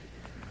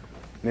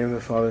Name of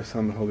the Father,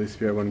 Son, and the Holy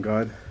Spirit, one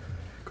God.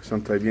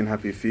 Kusam Taibin,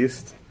 happy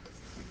feast.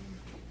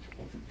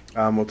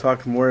 We'll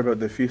talk more about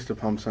the Feast of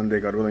Palm Sunday,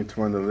 God willing,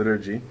 tomorrow in the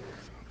liturgy.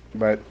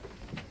 But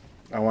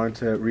I wanted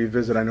to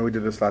revisit, I know we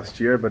did this last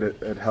year, but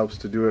it helps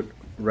to do it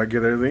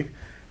regularly,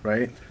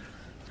 right?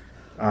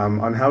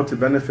 On how to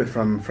benefit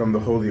from the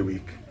Holy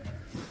Week.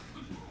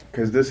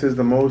 Because this is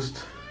the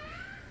most,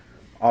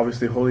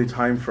 obviously, holy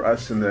time for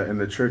us in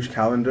the church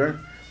calendar.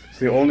 It's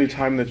the only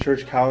time in the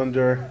church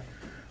calendar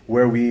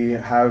where we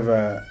have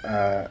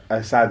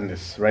a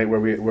sadness, right? Where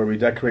we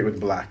decorate with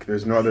black.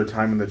 There's no other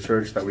time in the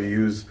church that we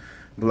use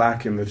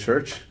black in the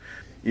church.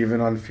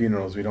 Even on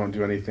funerals, we don't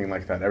do anything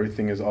like that.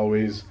 Everything is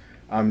always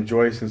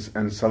joyous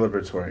and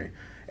celebratory.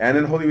 And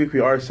in Holy Week, we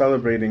are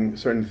celebrating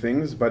certain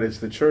things, but it's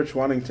the church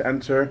wanting to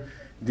enter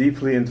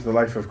deeply into the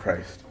life of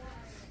Christ.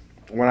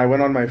 When I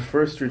went on my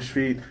first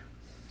retreat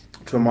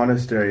to a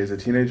monastery as a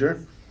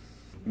teenager,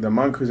 the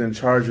monk who's in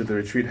charge of the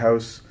retreat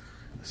house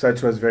said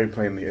to us very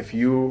plainly, if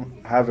you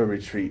have a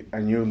retreat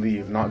and you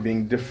leave not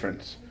being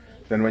different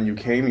than when you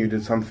came, you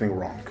did something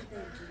wrong.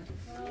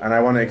 And I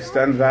want to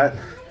extend that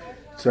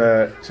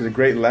to the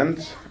Great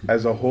Lent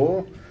as a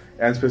whole,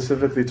 and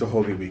specifically to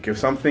Holy Week. If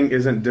something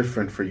isn't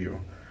different for you,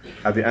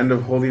 at the end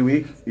of Holy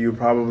Week, you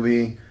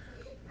probably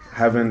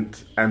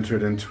haven't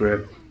entered into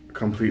it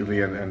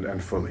completely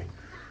and fully.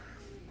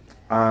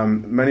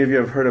 Many of you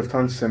have heard of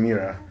Tant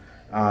Samira,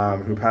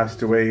 who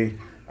passed away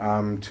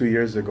 2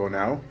 years ago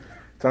now.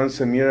 Tant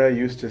Samira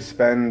used to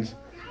spend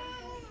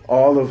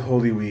all of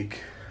Holy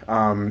Week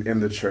in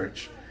the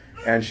church,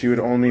 and she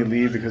would only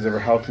leave because of her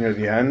health near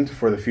the end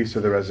for the Feast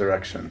of the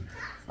Resurrection.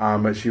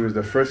 But she was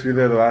the first to be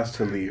there, the last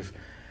to leave.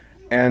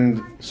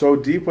 And so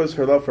deep was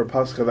her love for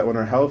Pascha that when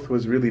her health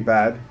was really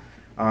bad,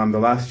 the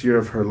last year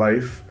of her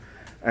life,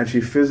 and she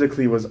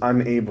physically was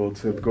unable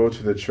to go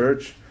to the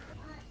church.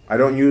 I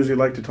don't usually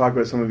like to talk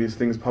about some of these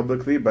things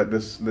publicly, but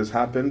this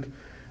happened.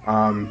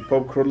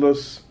 Pope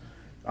Kyrillos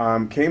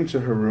came to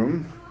her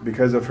room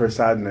because of her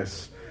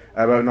sadness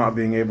about not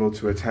being able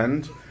to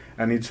attend,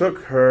 and he took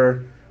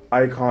her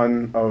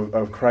icon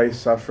of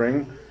Christ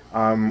suffering,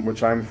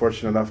 which I'm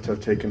fortunate enough to have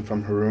taken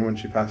from her room when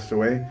she passed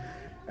away,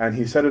 and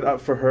he set it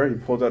up for her. He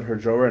pulled out her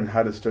drawer and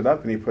had it stood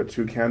up, and he put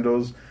 2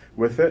 candles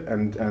with it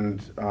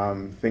and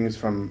things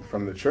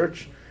from the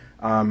church,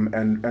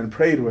 and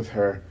prayed with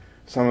her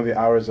some of the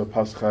hours of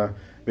Pascha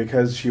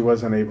because she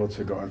was unable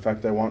to go. In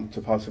fact, I want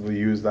to possibly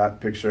use that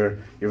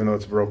picture, even though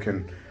it's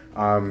broken,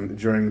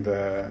 during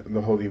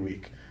the Holy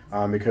Week,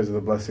 because of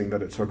the blessing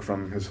that it took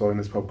from His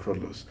Holiness Pope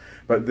Kyrillos.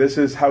 But this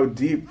is how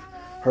deep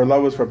her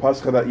love was for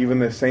Pascha that even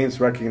the saints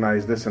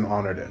recognized this and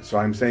honored it. So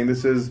I'm saying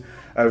this is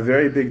a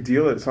very big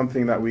deal. It's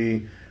something that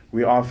we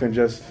often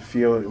just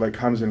feel like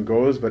comes and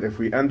goes, but if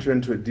we enter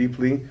into it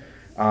deeply,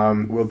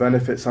 we'll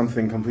benefit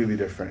something completely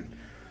different.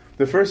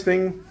 The first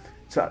thing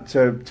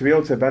to be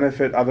able to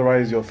benefit,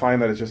 otherwise you'll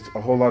find that it's just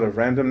a whole lot of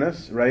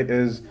randomness, right,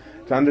 is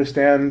to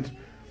understand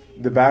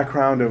the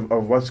background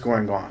of what's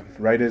going on,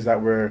 right, is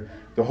that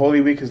the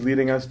Holy Week is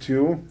leading us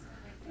to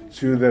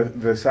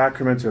the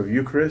sacrament of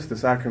Eucharist, the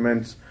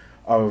sacrament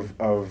of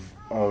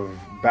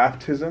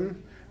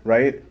baptism,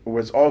 right,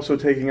 was also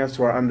taking us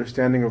to our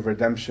understanding of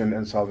redemption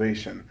and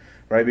salvation,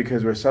 right,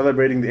 because we're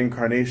celebrating the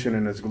incarnation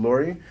in His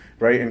glory,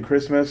 right, in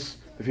Christmas,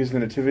 the Feast of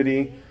the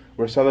Nativity,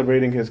 we're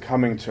celebrating His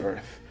coming to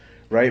earth,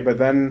 right, but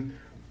then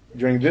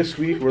during this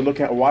week we're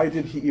looking at why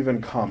did He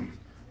even come,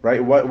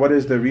 right, what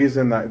is the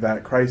reason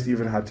that Christ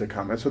even had to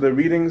come. And so the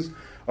readings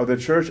of the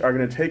church are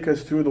going to take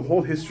us through the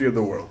whole history of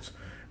the world,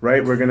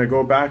 right, we're going to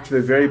go back to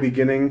the very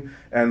beginning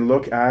and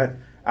look at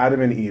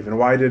Adam and Eve, and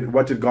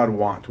what did God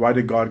want, why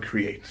did God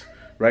create,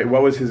 right,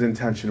 what was His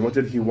intention, what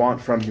did He want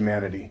from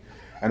humanity,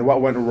 and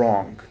what went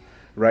wrong,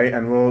 right,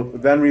 and we'll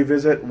then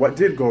revisit what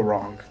did go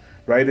wrong,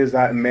 right, is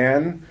that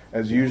man,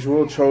 as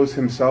usual, chose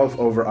himself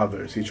over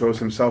others. He chose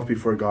himself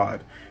before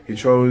God. He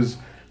chose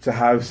to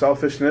have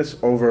selfishness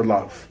over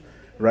love,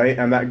 right,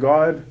 and that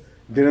God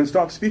didn't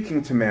stop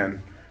speaking to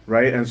man,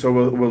 right, and so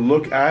we'll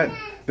look at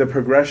the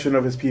progression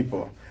of His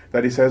people,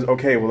 that He says,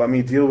 okay, well, let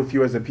me deal with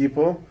you as a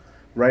people,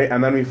 right,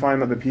 and then we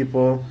find that the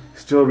people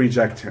still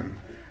reject Him,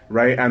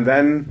 right, and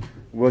then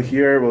we'll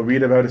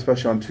read about,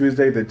 especially on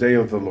Tuesday, the day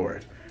of the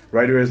Lord,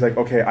 right, where it's like,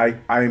 okay,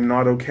 I'm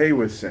not okay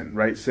with sin,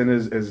 right, sin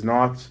is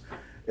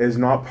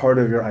not part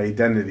of your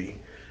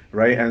identity,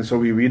 right, and so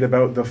we read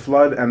about the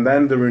flood and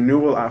then the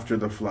renewal after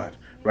the flood,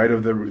 right,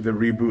 of the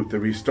reboot, the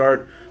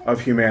restart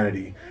of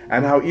humanity,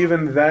 and how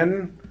even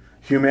then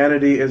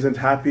humanity isn't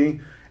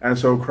happy, and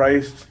so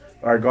Christ,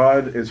 our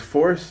God, is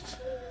forced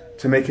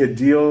to make a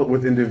deal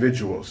with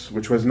individuals,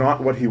 which was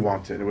not what He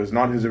wanted. It was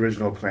not His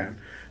original plan.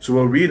 So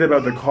we'll read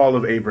about the call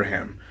of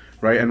Abraham,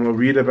 right, and we'll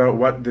read about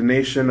what the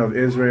nation of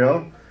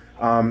Israel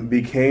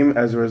became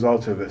as a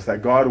result of this,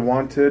 that God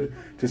wanted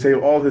to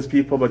save all His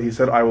people, but He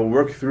said, I will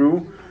work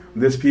through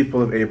this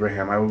people of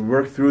Abraham. I will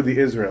work through the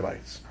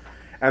Israelites.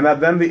 And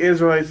that then the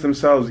Israelites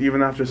themselves,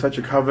 even after such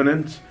a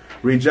covenant,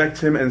 reject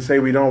Him and say,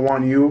 we don't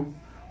want you,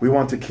 we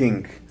want a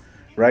king,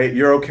 right?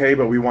 You're okay,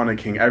 but we want a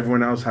king.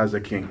 Everyone else has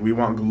a king. We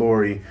want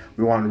glory.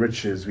 We want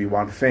riches. We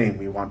want fame.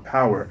 We want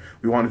power.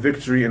 We want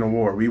victory in a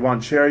war. We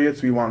want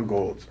chariots. We want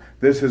gold.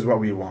 This is what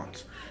we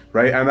want,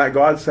 right? And that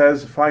God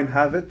says, fine,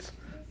 have it,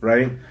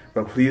 right?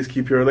 But please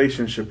keep your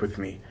relationship with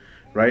me,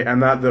 right?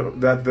 And that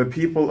the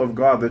people of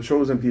God, the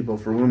chosen people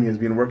for whom he has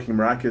been working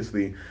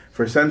miraculously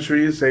for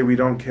centuries, say we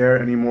don't care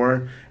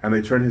anymore, and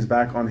they turn his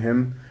back on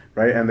him,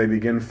 right? And they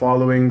begin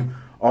following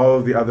all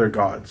of the other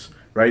gods,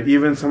 right?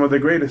 Even some of the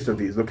greatest of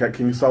these. Look at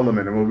King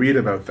Solomon, and we'll read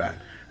about that,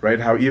 right?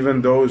 How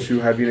even those who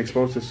have been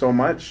exposed to so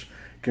much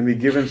can be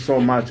given so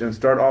much and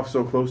start off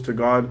so close to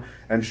God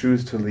and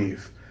choose to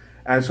leave.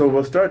 And so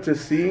we'll start to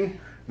see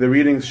the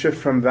readings shift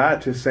from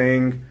that to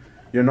saying,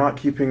 you're not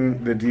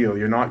keeping the deal,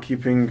 you're not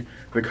keeping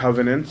the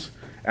covenant,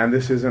 and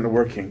this isn't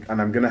working,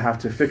 and I'm going to have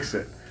to fix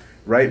it,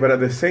 right? But at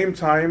the same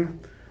time,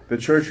 the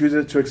church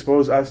uses it to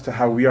expose us to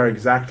how we are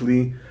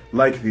exactly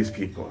like these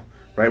people,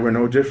 right? We're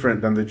no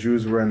different than the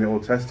Jews were in the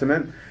Old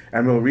Testament,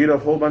 and we'll read a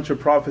whole bunch of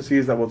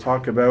prophecies that will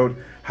talk about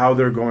how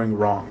they're going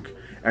wrong.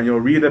 And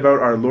you'll read about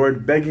our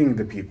Lord begging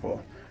the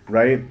people,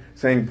 right?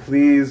 Saying,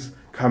 please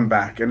come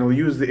back. And he'll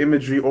use the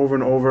imagery over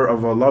and over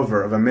of a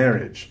lover, of a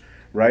marriage,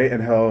 right?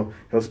 And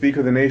he'll speak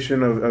of the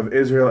nation of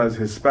Israel as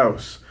his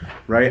spouse,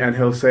 right? And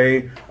he'll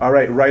say, all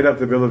right, write up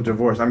the bill of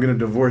divorce. I'm going to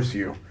divorce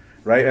you,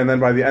 right? And then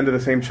by the end of the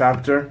same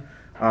chapter,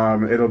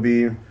 it'll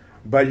be,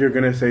 but you're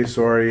going to say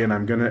sorry, and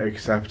I'm going to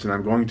accept, and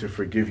I'm going to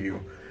forgive you,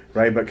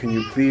 right? But can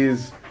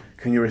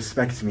you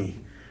respect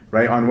me,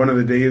 right? On one of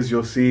the days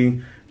you'll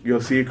see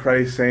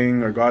Christ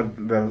saying, or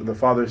God the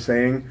Father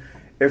saying,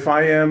 if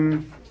I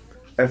am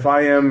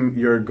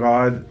your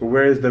God,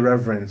 where is the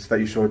reverence that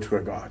you show to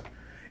a God?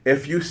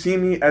 If you see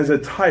me as a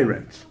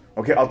tyrant,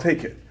 okay, I'll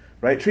take it,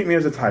 right? Treat me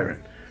as a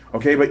tyrant,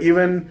 okay? But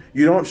even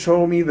you don't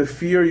show me the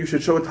fear you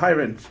should show a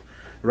tyrant,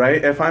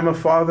 right? If I'm a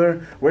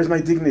father, where's my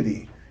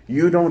dignity?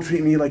 You don't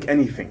treat me like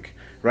anything,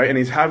 right? And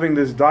he's having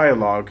this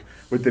dialogue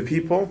with the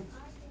people,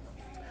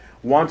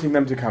 wanting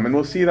them to come. And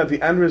we'll see that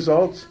the end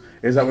result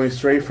is that when we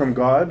stray from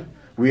God,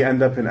 we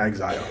end up in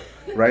exile,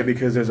 right?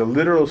 Because there's a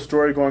literal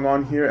story going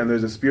on here, and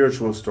there's a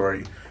spiritual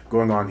story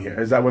going on here.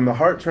 Is that when the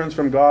heart turns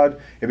from God,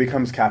 it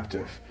becomes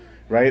captive,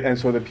 right? And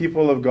so the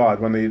people of God,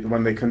 when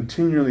they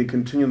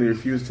continually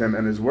refused him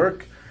and his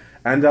work,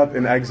 end up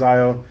in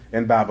exile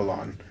in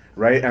Babylon,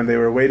 right? And they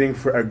were waiting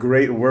for a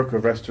great work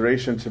of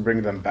restoration to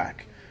bring them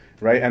back,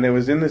 right? And it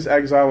was in this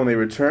exile when they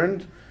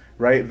returned,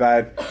 right,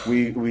 that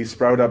we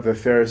sprout up the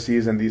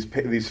Pharisees and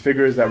these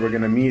figures that we're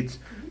going to meet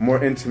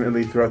more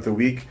intimately throughout the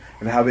week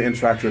and how they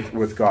interact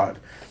with God.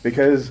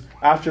 Because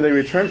after they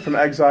returned from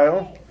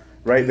exile,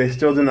 right, they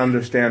still didn't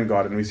understand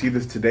God. And we see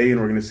this today,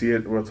 and we're going to see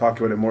it, we'll talk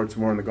about it more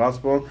tomorrow in the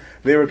gospel.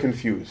 They were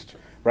confused,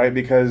 right,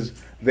 because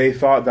they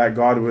thought that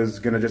God was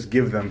going to just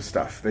give them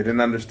stuff. They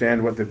didn't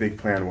understand what the big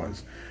plan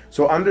was.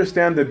 So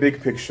understand the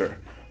big picture,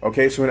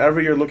 okay? So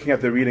whenever you're looking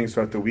at the readings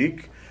throughout the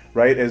week,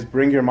 right, is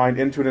bring your mind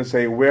into it and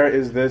say, where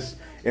is this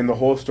in the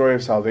whole story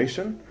of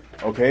salvation?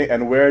 Okay,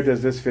 and where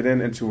does this fit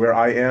into where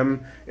I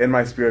am in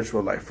my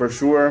spiritual life? For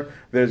sure,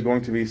 there's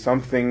going to be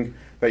something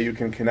that you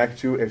can connect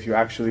to if you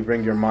actually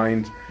bring your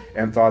mind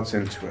and thoughts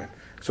into it.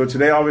 So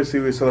today,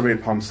 obviously, we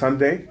celebrate Palm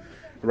Sunday,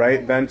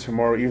 right? Then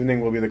tomorrow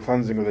evening will be the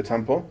cleansing of the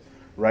temple,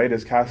 right?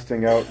 Is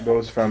casting out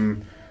those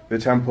from the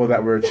temple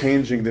that were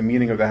changing the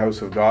meaning of the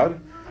house of God.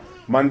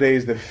 Monday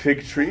is the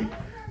fig tree,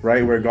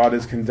 right? Where God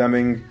is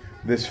condemning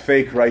this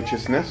fake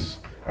righteousness,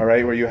 all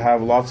right? Where you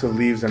have lots of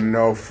leaves and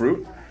no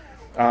fruit.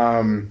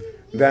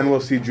 Then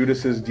we'll see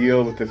Judas's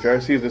deal with the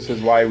Pharisees. This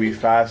is why we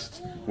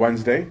fast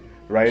Wednesday,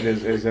 right?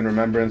 Is in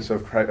remembrance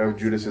of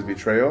Judas's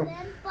betrayal.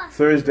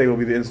 Thursday will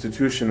be the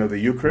institution of the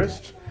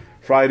Eucharist.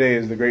 Friday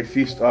is the great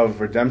feast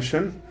of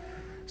redemption.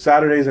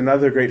 Saturday is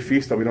another great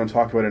feast that we don't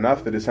talk about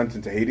enough, the descent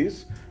into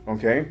Hades,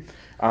 okay?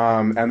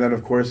 And then,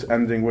 of course,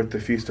 ending with the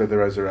feast of the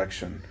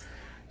resurrection.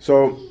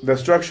 So the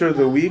structure of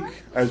the week,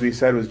 as we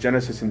said, was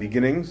Genesis and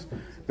beginnings.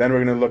 Then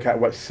we're going to look at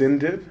what sin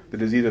did, the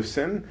disease of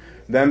sin.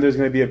 Then there's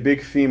going to be a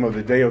big theme of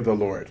the day of the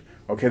Lord,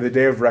 okay, the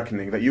day of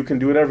reckoning, that you can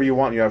do whatever you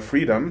want, you have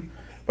freedom,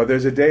 but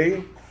there's a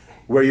day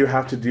where you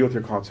have to deal with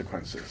your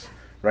consequences,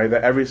 right?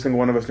 That every single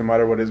one of us, no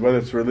matter what it is, whether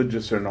it's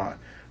religious or not,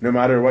 no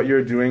matter what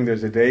you're doing,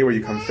 there's a day where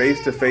you come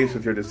face to face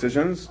with your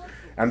decisions,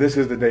 and this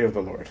is the day of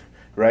the Lord,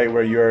 right?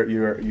 Where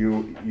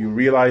you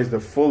realize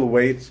the full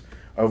weight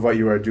of what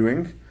you are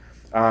doing,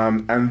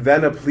 and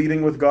then a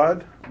pleading with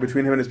God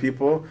between him and his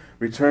people,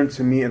 return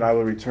to me and I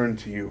will return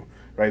to you,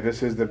 right?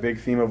 This is the big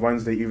theme of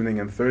Wednesday evening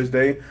and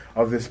Thursday,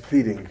 of this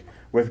pleading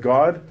with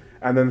God.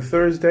 And then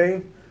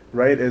Thursday,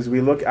 right, as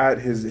we look at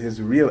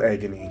his real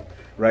agony,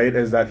 right,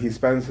 is that he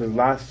spends his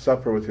last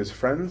supper with his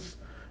friends,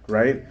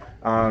 right,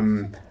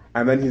 and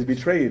then he's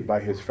betrayed by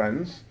his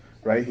friends,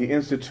 right? He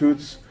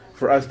institutes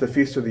for us the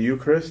Feast of the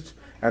Eucharist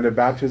and a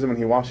baptism, and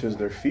he washes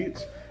their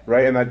feet,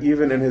 right? And that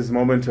even in his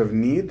moment of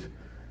need,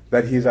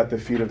 that he's at the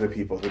feet of the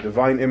people, the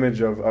divine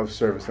image of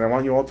service. And I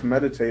want you all to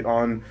meditate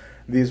on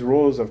these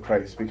roles of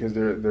Christ, because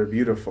they're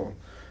beautiful.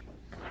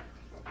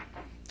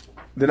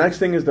 The next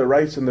thing is the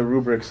rites and the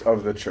rubrics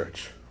of the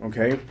church,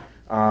 okay?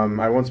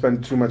 I won't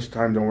spend too much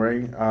time, don't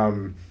worry.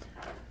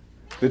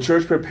 The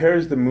church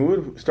prepares the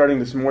mood starting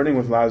this morning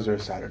with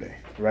Lazarus Saturday,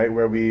 right?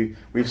 Where we've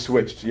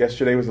switched.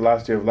 Yesterday was the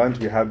last day of Lent.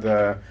 We had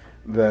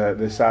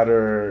the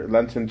Saturday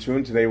Lenten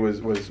tune. Today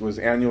was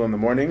annual in the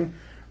morning,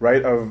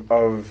 right?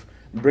 Of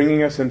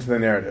bringing us into the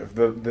narrative.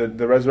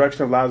 The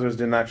resurrection of Lazarus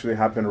didn't actually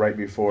happen right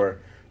before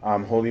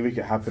Holy Week.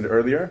 It happened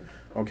earlier,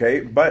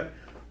 okay? But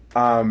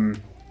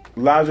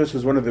Lazarus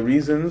was one of the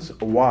reasons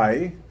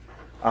why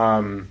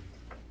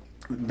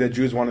the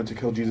Jews wanted to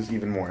kill Jesus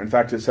even more. In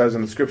fact, it says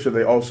in the scripture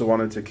they also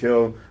wanted to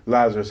kill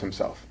Lazarus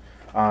himself,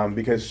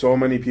 because so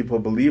many people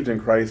believed in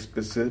Christ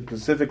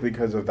specifically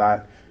because of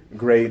that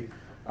great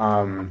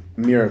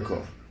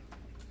miracle.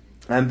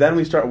 And then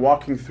we start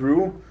walking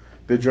through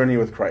the journey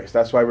with Christ.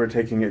 That's why we're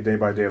taking it day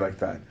by day like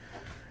that.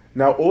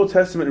 Now, Old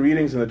Testament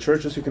readings in the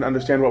church, just so you can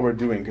understand what we're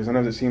doing, because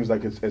sometimes it seems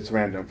like it's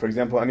random. For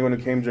example, anyone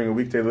who came during a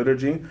weekday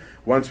liturgy,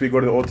 once we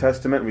go to the Old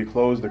Testament, we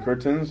close the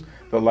curtains,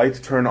 the lights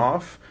turn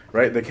off,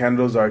 right? The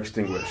candles are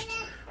extinguished.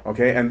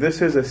 Okay, and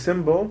this is a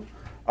symbol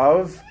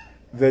of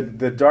the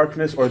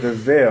darkness or the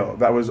veil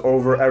that was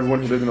over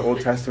everyone who lived in the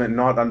Old Testament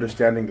not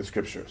understanding the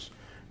scriptures,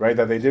 right?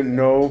 That they didn't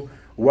know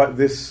what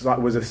this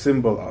was a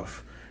symbol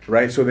of.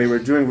 Right, so they were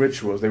doing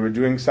rituals, they were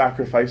doing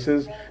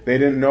sacrifices. They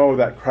didn't know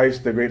that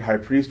Christ, the great high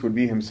priest, would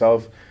be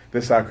himself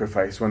the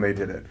sacrifice when they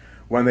did it.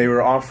 When they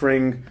were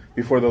offering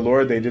before the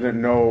Lord, they didn't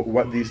know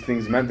what these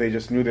things meant. They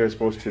just knew they were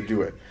supposed to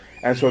do it.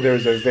 And so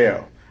there's a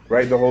veil,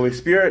 right? The Holy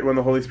Spirit, when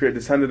the Holy Spirit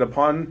descended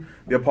upon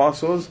the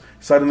apostles,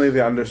 suddenly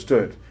they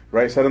understood,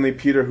 right? Suddenly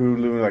Peter, who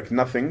knew like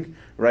nothing,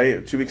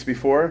 right, 2 weeks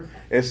before,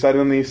 is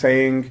suddenly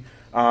saying,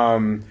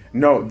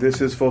 no,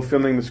 this is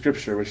fulfilling the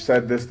scripture, which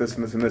said this, this,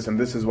 and this, and this, and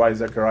this is why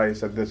Zechariah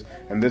said this,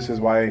 and this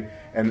is why,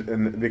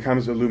 and it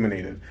becomes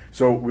illuminated.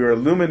 So we're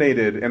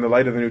illuminated in the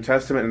light of the New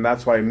Testament, and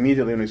that's why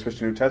immediately when we switch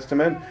to New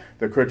Testament,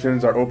 the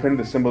curtains are opened,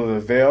 the symbol of the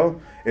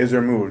veil is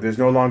removed. There's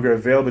no longer a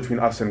veil between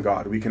us and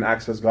God. We can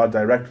access God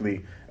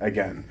directly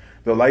again.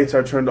 The lights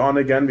are turned on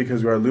again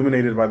because we are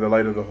illuminated by the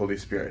light of the Holy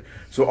Spirit.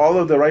 So all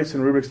of the rites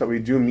and rubrics that we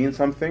do mean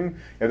something.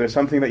 If there's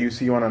something that you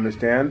see you want to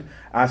understand,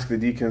 ask the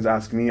deacons,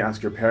 ask me,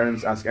 ask your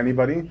parents, ask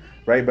anybody,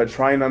 right? But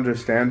try and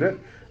understand it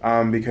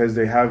because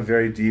they have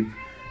very deep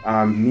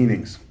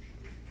meanings.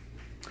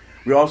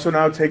 We also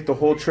now take the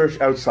whole church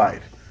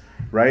outside,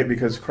 right?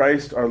 Because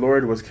Christ, our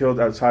Lord, was killed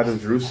outside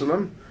of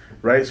Jerusalem,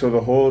 right? So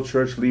the whole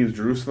church leaves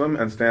Jerusalem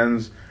and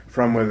stands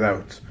from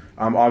without.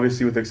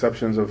 Obviously, with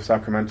exceptions of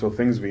sacramental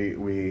things,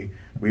 we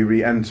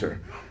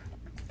re-enter.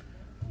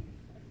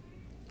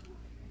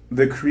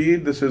 The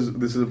creed, this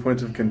is a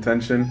point of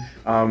contention.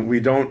 We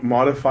don't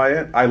modify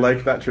it. I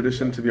like that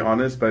tradition, to be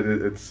honest, but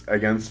it's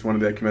against one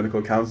of the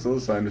ecumenical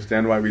councils, so I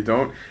understand why we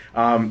don't.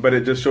 But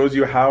it just shows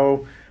you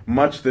how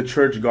much the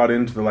church got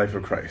into the life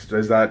of Christ.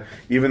 Is that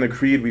even the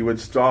creed, we would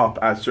stop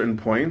at certain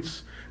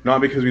points,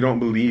 not because we don't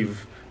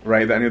believe,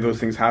 right, that any of those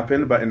things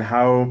happen, but in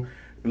how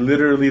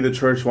literally the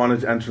church wanted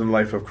to enter the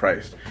life of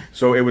Christ.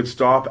 So it would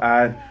stop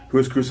at who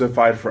is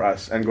crucified for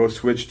us and go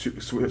straight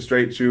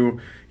to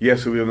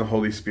yes, we believe in the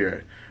Holy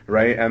Spirit,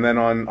 right? And then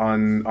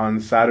on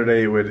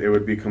Saturday it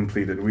would be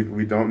completed.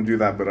 We don't do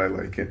that, but I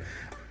like it.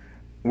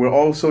 We'll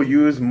also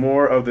use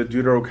more of the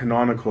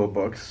deuterocanonical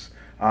books,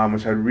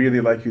 which I'd really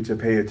like you to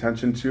pay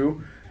attention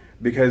to,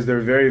 because they're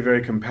very,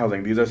 very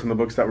compelling. These are some of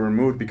the books that were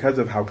removed because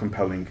of how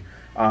compelling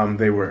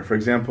they were. For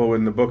example,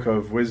 in the Book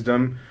of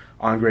Wisdom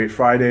on Great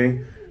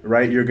Friday,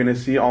 right, you're going to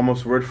see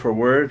almost word for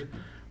word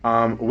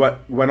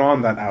what went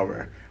on that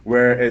hour,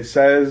 where it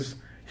says,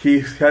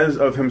 he says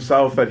of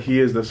himself that he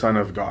is the Son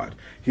of God.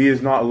 He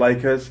is not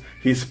like us.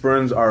 He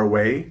spurns our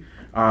way.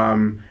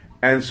 And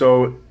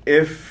so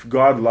if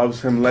God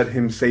loves him, let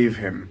him save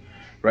him,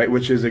 right,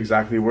 which is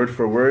exactly word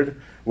for word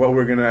what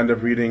we're going to end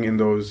up reading in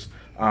those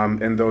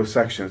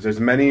sections. There's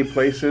many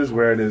places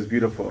where it is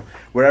beautiful.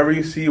 Wherever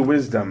you see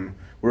wisdom,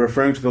 we're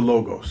referring to the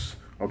Logos.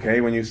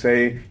 Okay, when you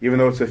say, even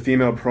though it's a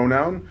female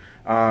pronoun,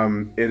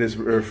 it is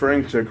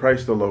referring to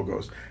Christ the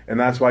Logos. And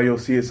that's why you'll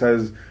see it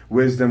says,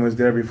 wisdom was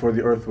there before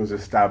the earth was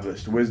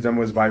established. Wisdom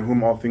was by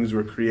whom all things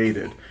were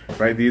created.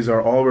 Right? These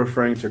are all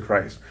referring to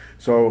Christ.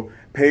 So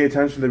pay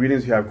attention to the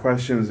readings. If you have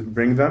questions,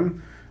 bring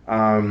them.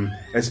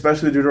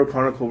 Especially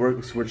deuterocanonical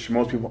works, which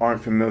most people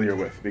aren't familiar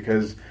with,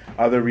 because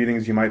other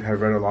readings you might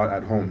have read a lot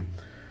at home.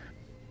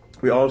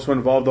 We also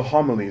involve the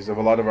homilies of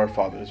a lot of our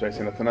fathers, right?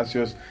 St.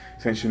 Athanasius,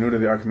 St. Shenouda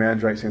the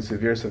Archimandrite, St.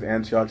 Severus of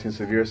Antioch, St.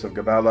 Severus of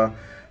Gabala.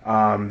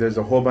 There's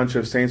a whole bunch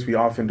of saints we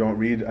often don't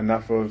read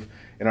enough of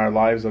in our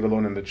lives, let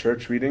alone in the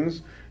church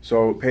readings.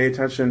 So pay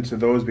attention to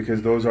those,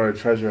 because those are a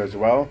treasure as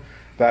well,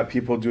 that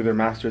people do their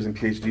masters and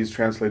PhDs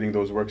translating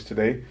those works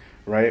today,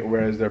 right?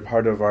 Whereas they're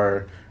part of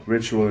our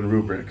ritual and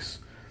rubrics.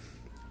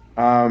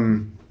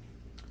 And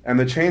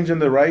the change in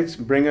the rites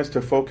bring us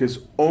to focus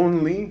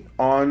only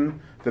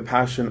on the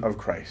Passion of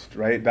Christ,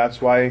 right? That's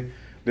why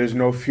there's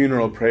no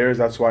funeral prayers.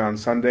 That's why on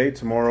Sunday,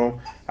 tomorrow,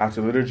 after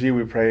liturgy,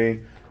 we pray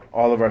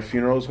all of our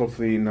funerals.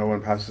 Hopefully no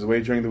one passes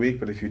away during the week,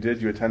 but if you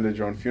did, you attended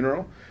your own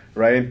funeral,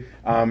 right?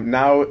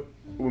 Now,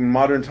 in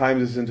modern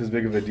times, this isn't as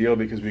big of a deal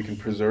because we can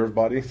preserve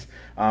bodies,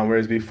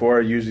 whereas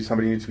before, usually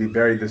somebody needs to be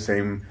buried the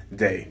same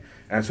day.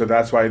 And so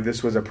that's why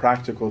this was a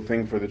practical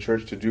thing for the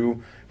church to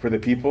do for the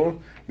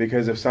people,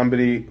 because if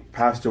somebody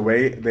passed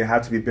away, they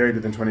had to be buried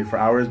within 24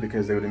 hours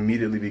because they would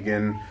immediately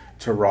begin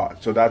to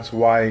rot. So that's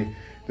why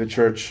the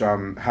church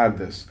had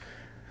this.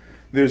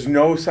 There's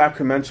no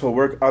sacramental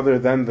work other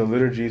than the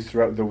liturgies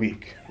throughout the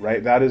week,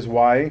 right? That is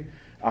why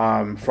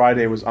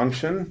Friday was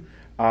unction.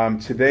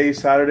 Today,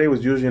 Saturday,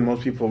 was usually when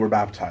most people were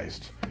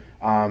baptized.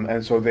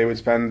 And so they would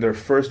spend their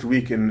first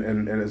week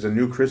in as a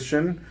new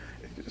Christian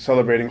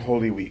celebrating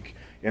Holy Week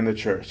in the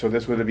church. So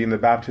this would have been the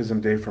baptism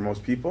day for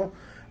most people.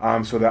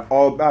 So that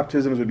all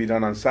baptisms would be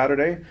done on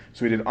Saturday.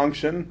 So we did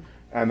unction,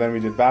 and then we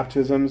did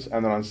baptisms,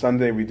 and then on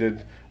Sunday we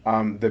did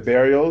the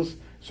burials.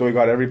 So we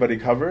got everybody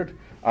covered.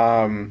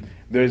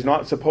 There's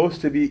not supposed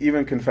to be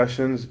even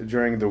confessions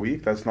during the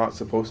week. That's not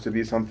supposed to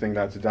be something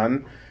that's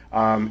done.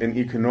 In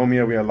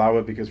economia, we allow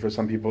it because for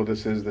some people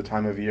this is the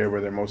time of year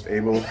where they're most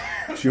able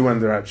to when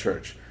they're at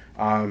church.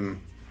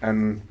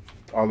 And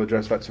I'll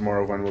address that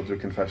tomorrow when we'll do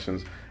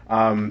confessions.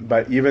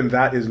 But even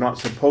that is not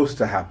supposed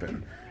to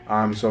happen.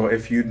 So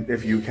if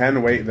you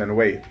can wait, then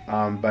wait.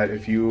 But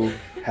if you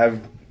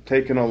have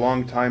taken a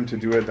long time to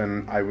do it,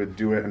 then I would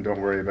do it and don't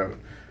worry about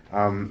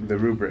the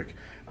rubric.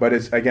 But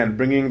it's, again,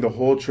 bringing the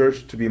whole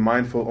church to be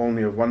mindful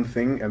only of one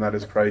thing, and that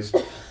is Christ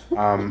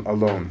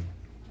alone.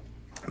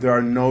 There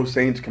are no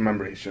saint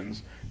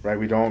commemorations, right?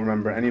 We don't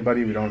remember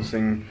anybody. We don't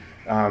sing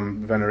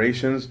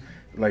venerations.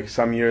 Like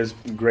some years,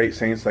 great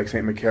saints like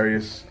St.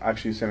 Macarius,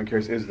 actually St.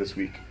 Macarius is this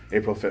week,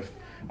 April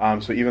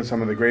 5th. So even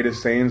some of the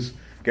greatest saints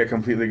get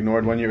completely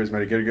ignored. One year is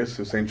Medjugorje,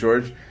 so St.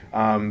 George.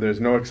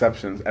 There's no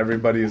exceptions.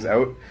 Everybody is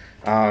out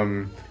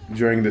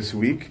during this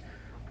week.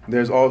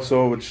 There's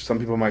also, which some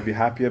people might be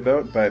happy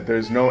about, but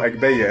there's no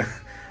Egbeye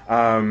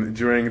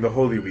during the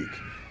Holy Week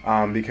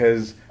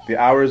because the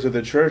hours of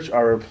the church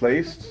are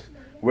replaced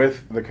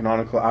with the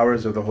canonical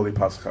hours of the Holy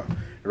Pascha,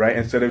 right?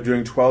 Instead of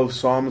doing 12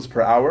 psalms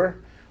per hour,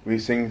 we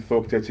sing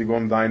Thok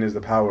Tetigom, Thine is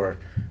the Power,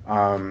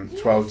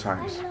 12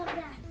 times.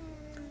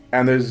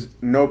 And there's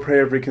no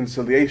prayer of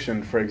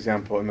reconciliation, for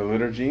example, in the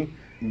liturgy,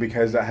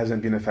 because that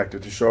hasn't been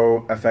affected, to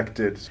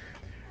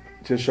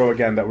show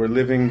again that we're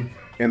living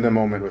in the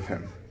moment with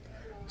Him.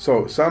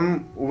 So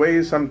some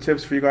ways, some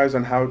tips for you guys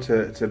on how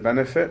to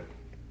benefit.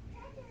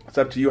 It's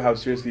up to you how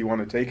seriously you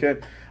want to take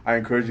it. I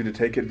encourage you to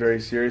take it very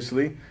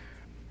seriously.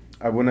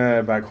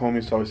 Abuna back home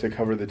used to always say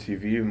cover the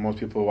TV. Most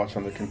people watch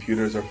on their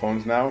computers or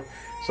phones now.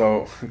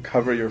 So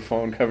cover your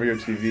phone, cover your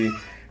TV.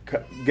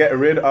 Get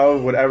rid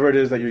of whatever it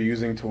is that you're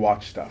using to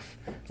watch stuff.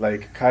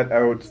 Like cut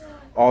out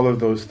all of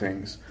those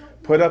things.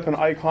 Put up an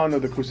icon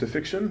of the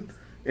crucifixion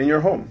in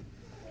your home.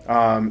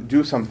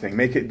 Do something.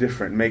 Make it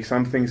different. Make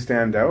something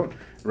stand out,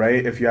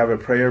 right? If you have a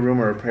prayer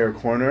room or a prayer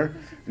corner,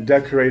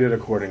 decorate it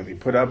accordingly.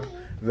 Put up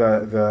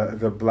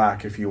the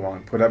black if you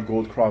want. Put up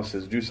gold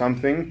crosses. Do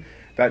something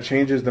that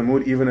changes the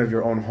mood even of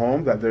your own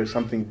home, that there's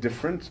something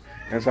different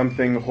and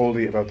something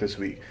holy about this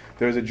week.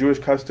 There's a Jewish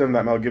custom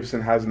that Mel Gibson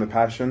has in The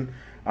Passion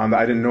that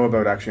I didn't know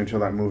about actually until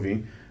that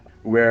movie,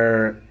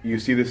 where you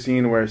see the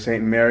scene where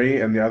Saint Mary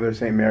and the other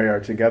Saint Mary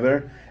are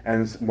together,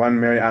 and one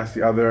Mary asks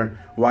the other,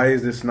 why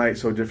is this night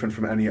so different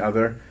from any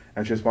other?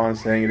 And she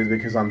responds saying, it is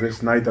because on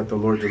this night that the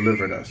Lord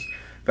delivered us.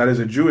 That is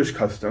a Jewish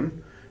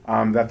custom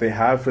that they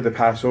have for the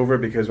Passover,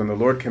 because when the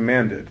Lord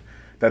commanded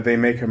that they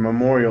make a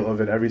memorial of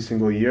it every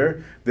single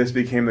year, this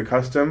became the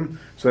custom,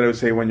 so that it would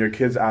say when your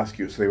kids ask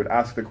you. So they would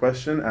ask the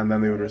question, and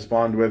then they would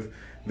respond with,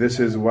 this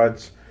is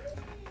what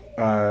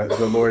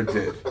the Lord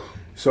did.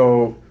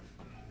 So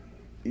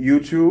you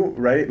too,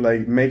 right,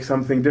 like make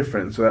something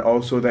different, so that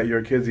also that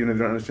your kids, even if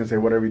they don't understand, say,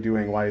 what are we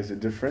doing, why is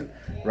it different,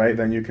 right,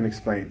 then you can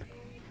explain.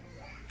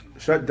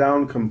 Shut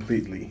down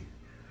completely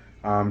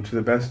to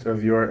the best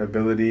of your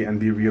ability and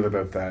be real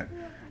about that.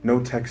 No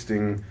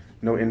texting,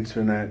 no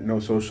internet, no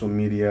social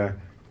media.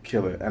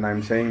 Kill it. And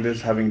I'm saying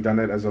this having done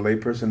it as a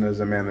layperson,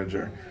 as a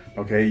manager.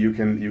 Okay, you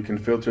can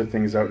filter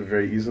things out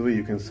very easily.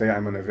 You can say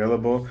I'm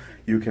unavailable.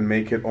 You can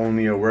make it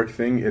only a work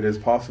thing. It is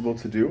possible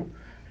to do.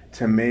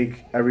 To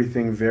make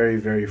everything very,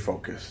 very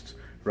focused,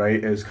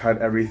 right? Is cut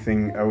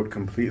everything out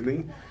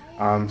completely,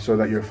 so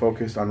that you're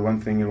focused on one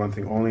thing and one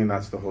thing only, and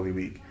that's the Holy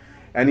Week.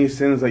 Any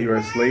sins that you're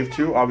a slave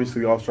to,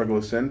 obviously we all struggle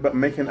with sin, but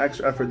make an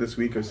extra effort this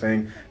week of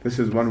saying, this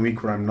is one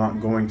week where I'm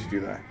not going to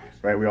do that,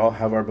 right? We all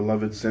have our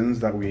beloved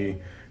sins that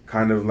we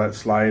kind of let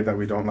slide, that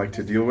we don't like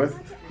to deal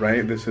with,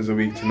 right? This is a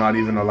week to not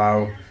even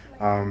allow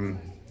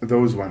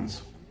those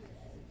ones.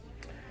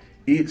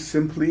 Eat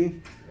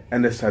simply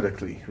and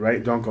ascetically,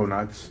 right? Don't go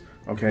nuts,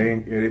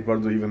 okay?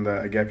 Even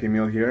the agape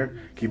meal here,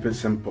 keep it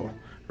simple,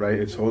 right?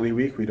 It's Holy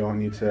Week. We don't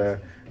need to,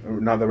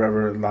 not that we're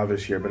ever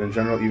lavish here, but in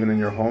general, even in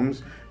your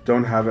homes,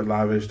 don't have it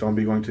lavish. Don't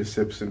be going to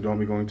Sips and don't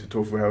be going to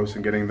Tofu House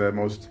and getting the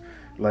most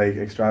like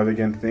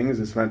extravagant things.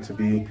 It's meant to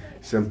be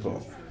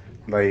simple,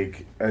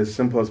 like as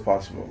simple as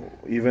possible.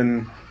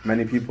 Even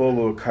many people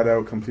will cut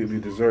out completely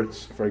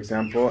desserts, for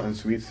example, and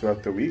sweets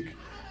throughout the week.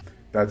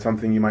 That's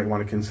something you might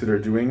want to consider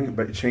doing,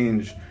 but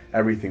change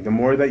everything. The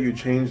more that you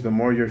change, the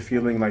more you're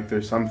feeling like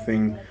there's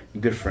something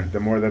different, the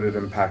more that it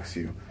impacts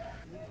you.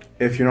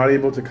 If you're not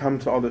able to come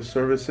to all the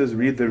services,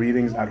 read the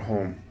readings at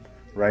home,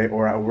 right?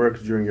 Or at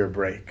work during your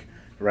break,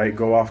 right?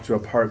 Go off to a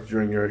park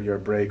during your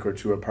break, or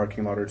to a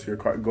parking lot, or to your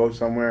car. Go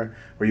somewhere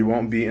where you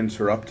won't be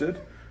interrupted,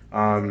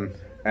 and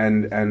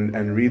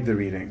read the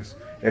readings.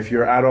 If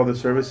you're at all the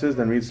services,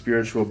 then read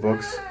spiritual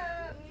books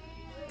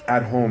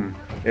at home.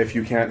 If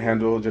you can't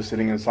handle just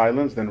sitting in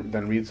silence,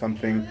 then read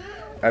something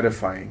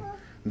edifying.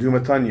 Do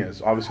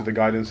matanyas, obviously the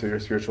guidance of your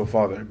spiritual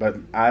father, but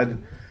add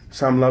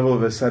some level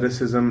of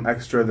asceticism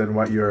extra than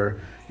what you're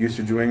used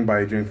to doing,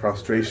 by doing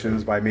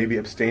prostrations, by maybe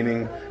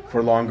abstaining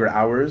for longer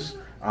hours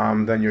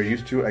than you're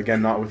used to.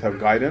 Again, not without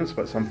guidance,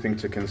 but something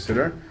to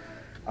consider.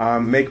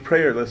 Make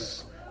prayer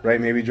lists, right?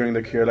 Maybe during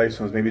the Kyrie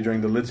eleisons, maybe during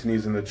the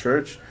litanies in the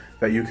church,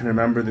 that you can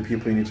remember the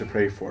people you need to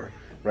pray for,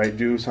 right?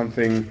 Do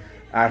something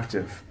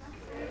active.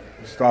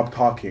 Stop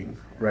talking,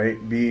 right?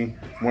 Be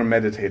more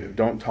meditative.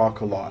 Don't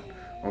talk a lot,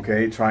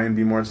 okay? Try and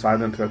be more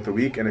silent throughout the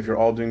week, and if you're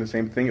all doing the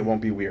same thing, it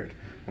won't be weird,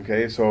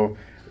 okay? So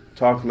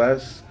talk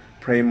less,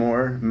 pray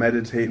more,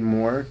 meditate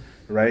more,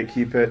 right?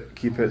 Keep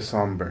it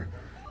somber.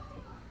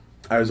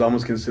 I was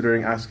almost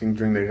considering asking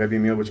during the Rebbe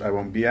meal, which I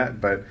won't be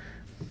at, but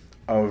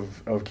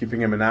of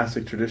keeping a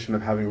monastic tradition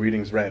of having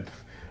readings read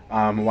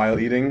while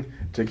eating,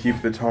 to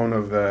keep the tone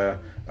of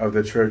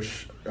the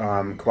church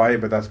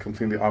quiet, but that's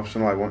completely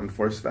optional. I won't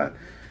enforce that.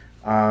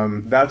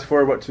 That's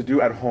for what to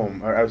do at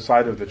home or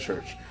outside of the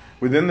church.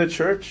 Within the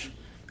church,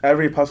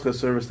 every Pascha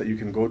service that you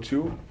can go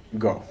to,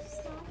 go.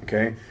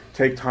 Okay?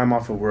 Take time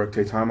off of work,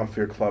 take time off of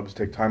your clubs,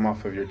 take time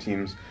off of your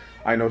teams.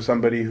 I know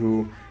somebody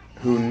who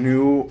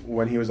knew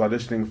when he was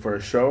auditioning for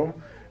a show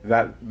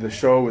that the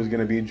show was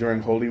going to be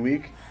during Holy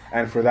Week,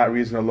 and for that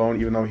reason alone,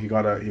 even though he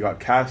got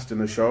cast in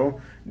the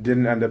show,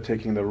 didn't end up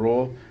taking the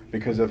role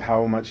because of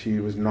how much he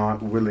was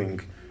not willing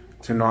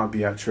to not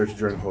be at church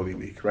during Holy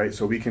Week, right?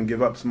 So we can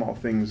give up small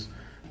things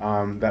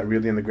that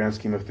really in the grand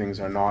scheme of things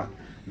are not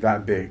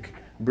that big.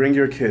 Bring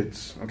your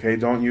kids, okay?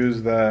 Don't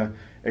use the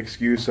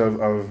excuse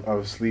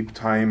of sleep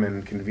time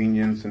and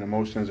convenience and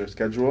emotions or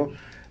schedule.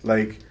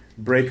 Like,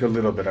 break a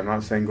little bit. I'm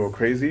not saying go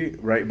crazy,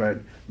 right? But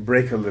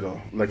break a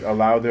little. Like,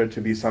 allow there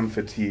to be some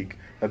fatigue,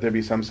 let there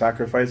be some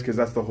sacrifice, because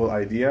that's the whole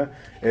idea,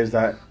 is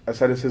that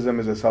asceticism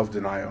is a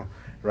self-denial,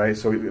 right?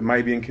 So it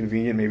might be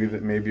inconvenient,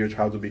 maybe your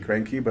child will be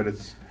cranky, but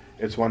it's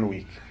 1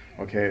 week,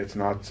 okay? It's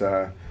not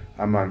a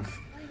month.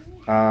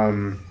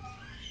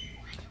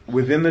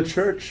 Within the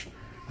church,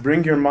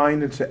 bring your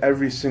mind into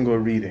every single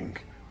reading,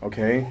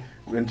 okay?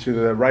 Into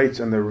the rites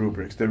and the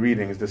rubrics, the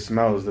readings, the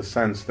smells, the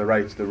scents, the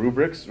rites, the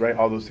rubrics, right?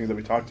 All those things that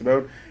we talked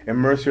about.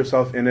 Immerse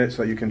yourself in it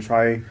so that you can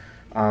try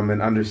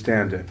and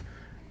understand it.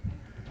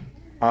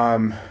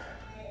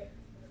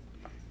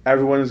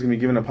 Everyone is going to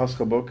be given a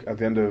Pascha book at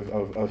the end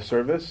of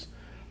service.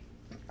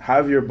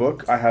 Have your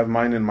book. I have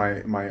mine in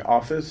my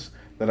office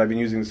that I've been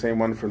using the same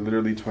one for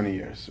literally 20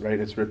 years, right?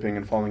 It's ripping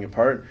and falling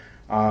apart.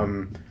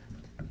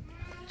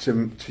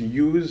 To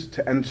use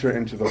to enter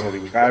into the Holy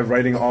Week. I have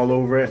writing all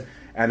over it,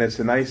 and it's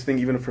a nice thing,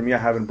 even for me, I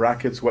have in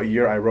brackets what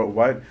year I wrote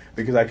what,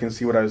 because I can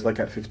see what I was like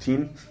at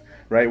 15,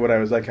 right? What I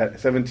was like at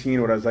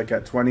 17, what I was like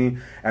at 20,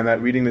 and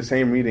that reading the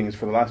same readings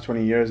for the last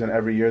 20 years, and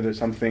every year there's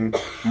something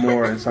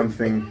more and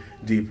something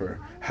deeper.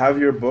 Have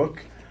your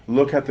book,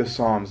 look at the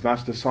Psalms,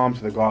 match the Psalm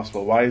to the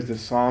Gospel. Why is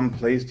this Psalm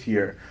placed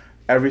here?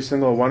 Every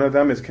single one of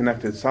them is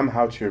connected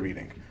somehow to your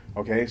reading.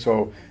 Okay,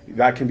 so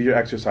that can be your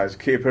exercise.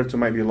 Keperto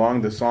might be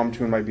long, the Psalm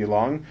tune might be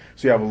long,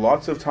 so you have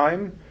lots of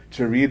time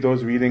to read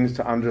those readings,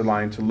 to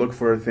underline, to look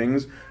for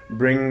things.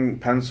 Bring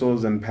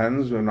pencils and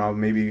pens, and I'll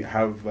maybe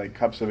have like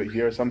cups of it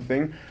here or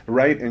something.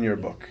 Write in your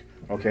book,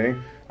 okay?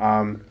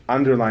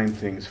 Underline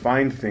things,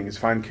 find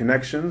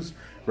connections,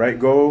 right?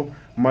 Go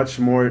much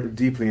more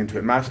deeply into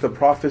it. Match the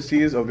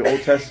prophecies of the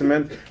Old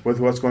Testament with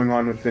what's going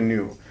on with the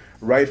New.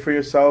 Write for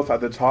yourself at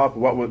the top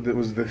what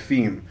was the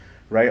theme,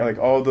 right? Like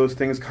all those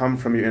things come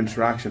from your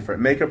interaction for it.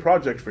 Make a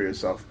project for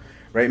yourself,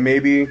 right?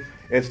 Maybe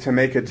it's to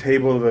make a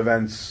table of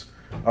events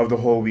of the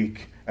whole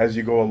week as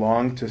you go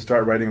along, to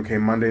start writing, okay,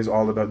 Monday's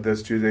all about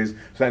this, Tuesdays,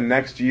 so that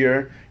next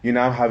year you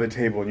now have a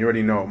table and you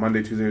already know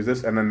Monday, Tuesday is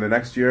this, and then the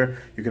next year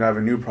you can have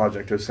a new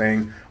project of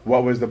saying,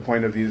 what was the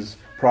point of these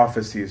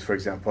prophecies, for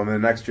example, and the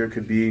next year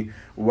could be,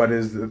 what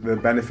is the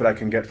benefit I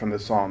can get from the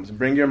Psalms?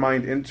 Bring your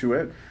mind into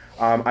it.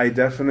 I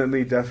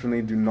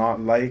definitely do not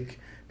like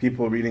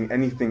people reading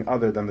anything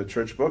other than the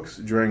church books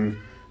during,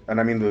 and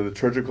I mean the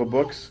liturgical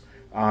books,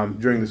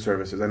 during the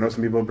services. I know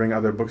some people bring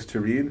other books to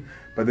read,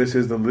 but this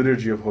is the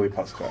liturgy of Holy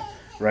Pascha,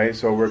 right?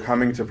 So we're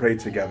coming to pray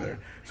together.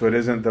 So it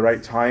isn't the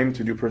right time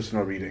to do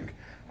personal reading.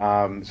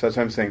 So that's what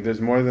I'm saying. There's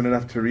more than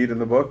enough to read in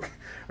the book,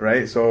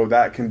 right? So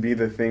that can be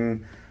the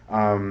thing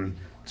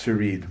to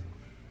read.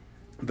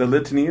 The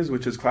litanies,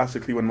 which is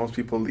classically when most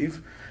people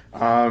leave,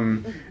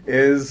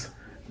 is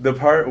the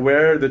part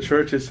where the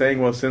church is saying,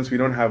 well, since we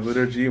don't have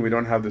liturgy, we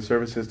don't have the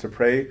services to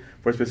pray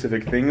for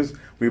specific things,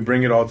 we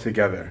bring it all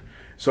together.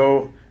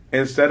 So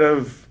instead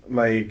of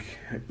like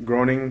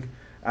groaning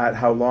at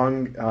how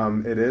long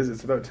it is.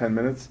 It's about 10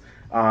 minutes.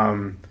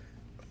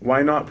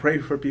 Why not pray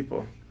for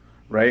people,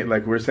 right?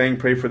 Like we're saying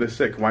pray for the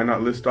sick. Why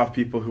not list off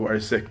people who are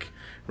sick,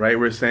 right?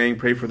 We're saying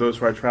pray for those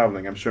who are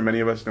traveling. I'm sure many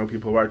of us know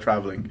people who are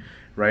traveling,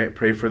 right?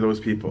 Pray for those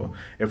people.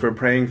 If we're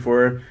praying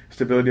for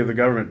stability of the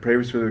government,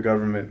 pray for the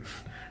government,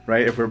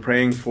 right? If we're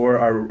praying for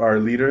our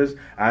leaders,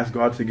 ask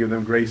God to give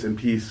them grace and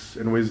peace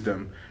and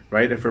wisdom,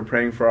 right? If we're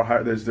praying for our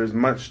heart, there's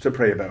much to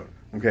pray about.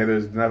 Okay,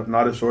 there's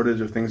not a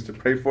shortage of things to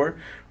pray for.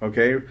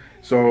 Okay,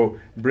 so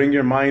bring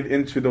your mind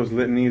into those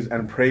litanies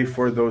and pray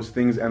for those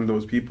things and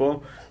those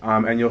people,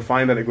 and you'll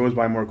find that it goes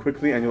by more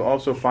quickly, and you'll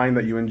also find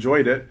that you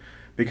enjoyed it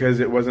because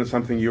it wasn't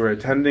something you were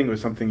attending, it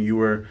was something you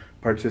were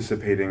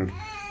participating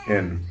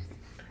in.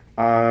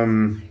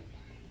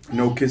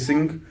 No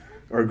kissing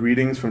or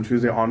greetings from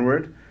Tuesday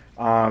onward.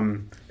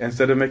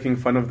 Instead of making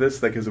fun of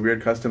this, like it's a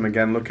weird custom,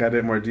 again, look at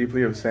it more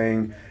deeply of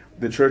saying,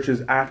 the church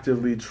is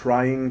actively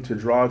trying to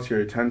draw to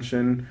your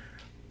attention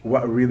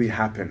what really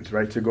happened,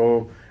 right? To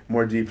go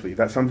more deeply.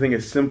 That something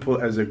as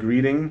simple as a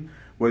greeting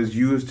was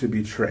used to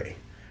betray,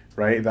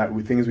 right? That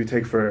things we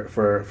take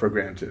for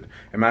granted.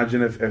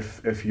 Imagine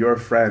if your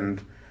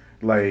friend,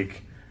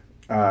 like,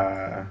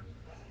 told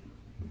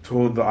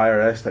the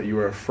IRS that you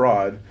were a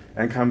fraud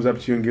and comes up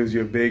to you and gives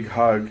you a big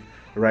hug,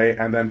 right?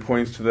 And then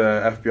points to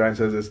the FBI and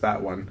says, it's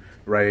that one,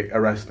 right?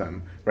 Arrest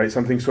them, right?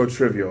 Something so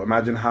trivial.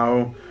 Imagine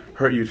how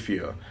hurt you'd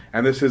feel.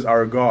 And this is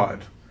our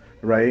God,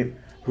 right?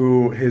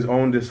 Who his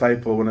own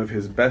disciple, one of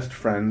his best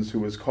friends, who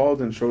was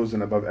called and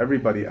chosen above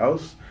everybody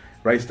else,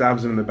 right,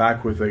 stabs him in the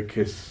back with a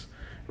kiss,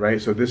 right?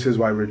 So this is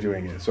why we're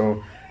doing it.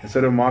 So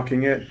instead of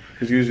mocking it,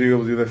 because usually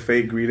we'll do the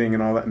fake greeting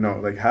and all that, no,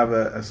 like have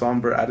a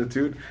somber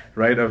attitude,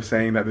 right, of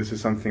saying that this is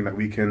something that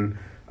we can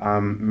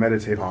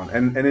meditate on.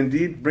 And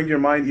indeed, bring your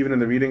mind, even in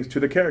the readings,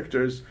 to the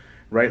characters,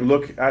 right?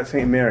 Look at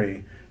St.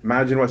 Mary.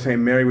 Imagine what St.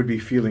 Mary would be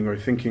feeling or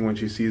thinking when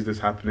she sees this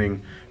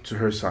happening to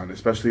her son,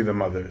 especially the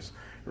mothers,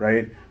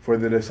 right? For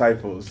the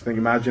disciples,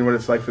 imagine what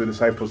it's like for the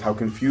disciples, how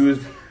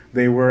confused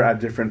they were at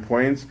different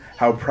points,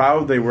 how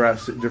proud they were at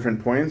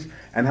different points,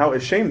 and how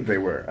ashamed they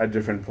were at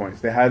different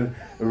points. They had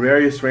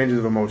various ranges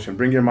of emotion.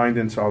 Bring your mind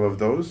into all of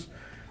those.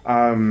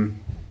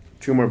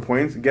 2 more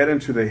points. Get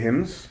into the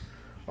hymns,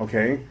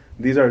 okay?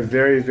 These are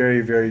very,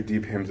 very, very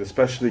deep hymns,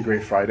 especially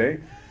Great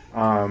Friday.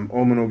 O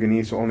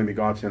monogeny, so only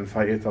begotten,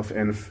 Fa'et of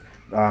Enf,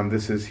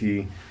 this is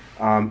he.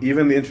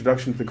 Even the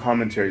introduction to the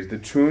commentaries, the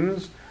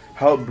tunes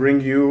help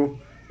bring you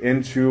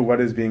into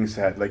what is being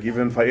said. Like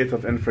even Fa'et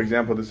of Enf, for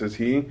example, this is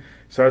he,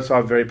 starts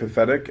off very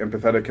pathetic, and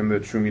pathetic in the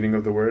true meaning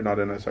of the word, not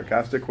in a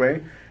sarcastic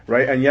way,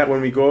 right? And yet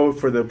when we go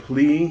for the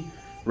plea,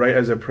 right,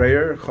 as a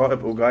prayer,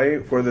 Kha'ib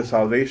Ugai, for the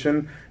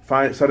salvation,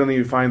 suddenly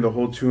you find the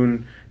whole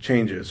tune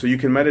changes. So you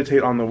can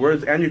meditate on the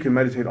words and you can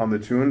meditate on the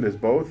tune, there's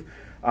both.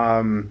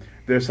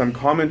 There's some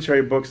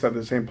commentary books that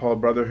the St. Paul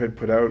Brotherhood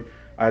put out.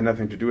 I had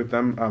nothing to do with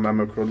them.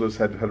 Emma Krolos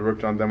had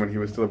worked on them when he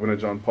was still a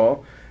John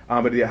Paul.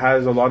 But it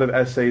has a lot of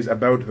essays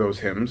about those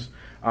hymns.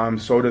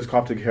 So does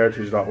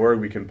CopticHeritage.org.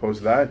 We can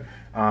post that.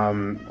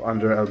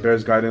 Under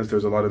Albert's guidance,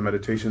 there's a lot of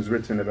meditations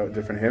written about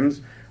different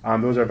hymns.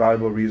 Those are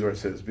valuable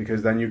resources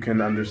because then you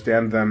can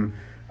understand them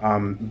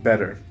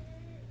better.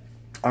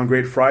 On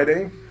Great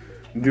Friday,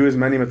 do as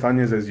many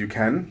matanyas as you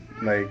can,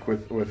 like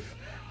with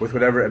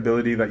whatever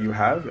ability that you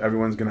have.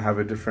 Everyone's going to have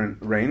a different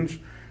range.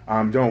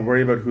 Don't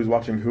worry about who's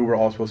watching who. We're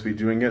all supposed to be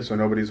doing it, so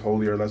nobody's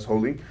holy or less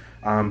holy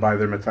by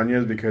their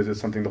matanyas because it's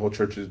something the whole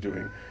church is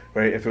doing.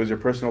 Right? If it was your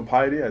personal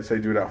piety, I'd say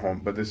do it at home.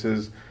 But this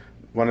is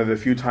one of the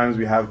few times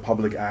we have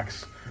public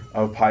acts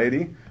of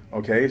piety.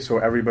 Okay, so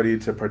everybody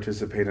to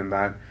participate in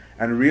that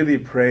and really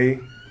pray,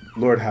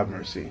 Lord have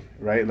mercy.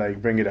 Right?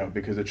 Like bring it out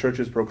because the church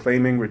is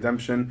proclaiming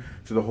redemption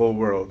to the whole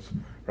world.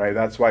 Right?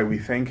 That's why we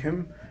thank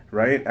Him.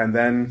 Right? And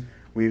then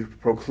we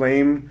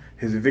proclaim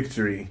His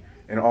victory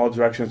in all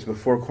directions to the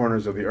 4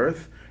 corners of the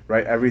earth,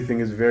 right? Everything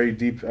is very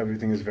deep,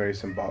 everything is very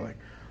symbolic.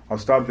 I'll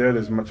stop there,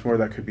 there's much more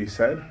that could be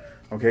said.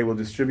 Okay, we'll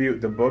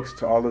distribute the books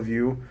to all of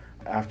you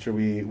after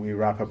we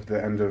wrap up the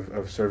end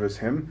of service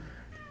hymn.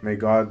 May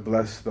God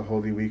bless the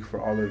Holy Week for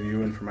all of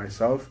you and for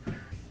myself,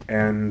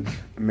 and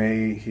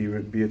may He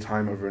be a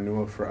time of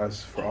renewal for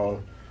us, for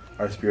all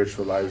our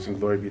spiritual lives,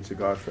 and glory be to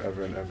God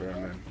forever and ever,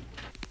 amen.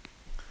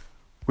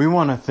 We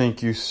want to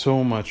thank you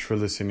so much for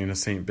listening to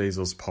St.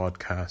 Basil's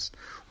podcast.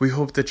 We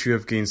hope that you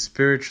have gained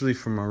spiritually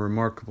from our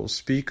remarkable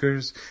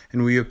speakers,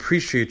 and we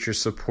appreciate your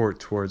support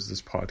towards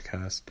this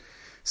podcast.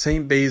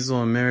 St. Basil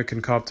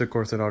American Coptic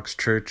Orthodox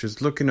Church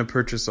is looking to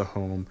purchase a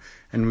home,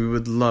 and we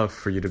would love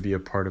for you to be a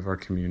part of our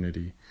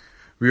community.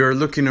 We are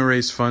looking to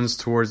raise funds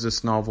towards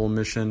this novel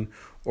mission,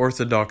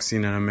 Orthodoxy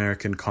in an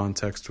American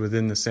Context,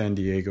 within the San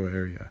Diego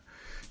area.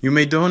 You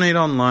may donate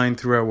online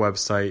through our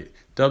website,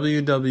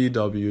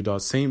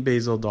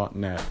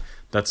 www.stbasil.net.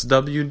 That's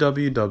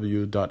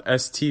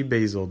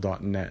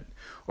www.stbasil.net.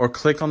 Or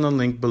click on the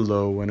link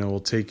below and it will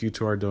take you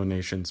to our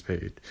donations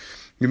page.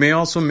 You may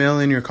also mail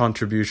in your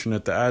contribution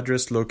at the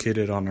address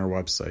located on our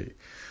website.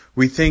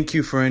 We thank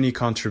you for any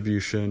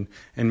contribution,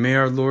 and may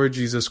our Lord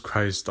Jesus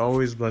Christ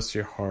always bless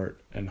your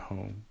heart and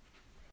home.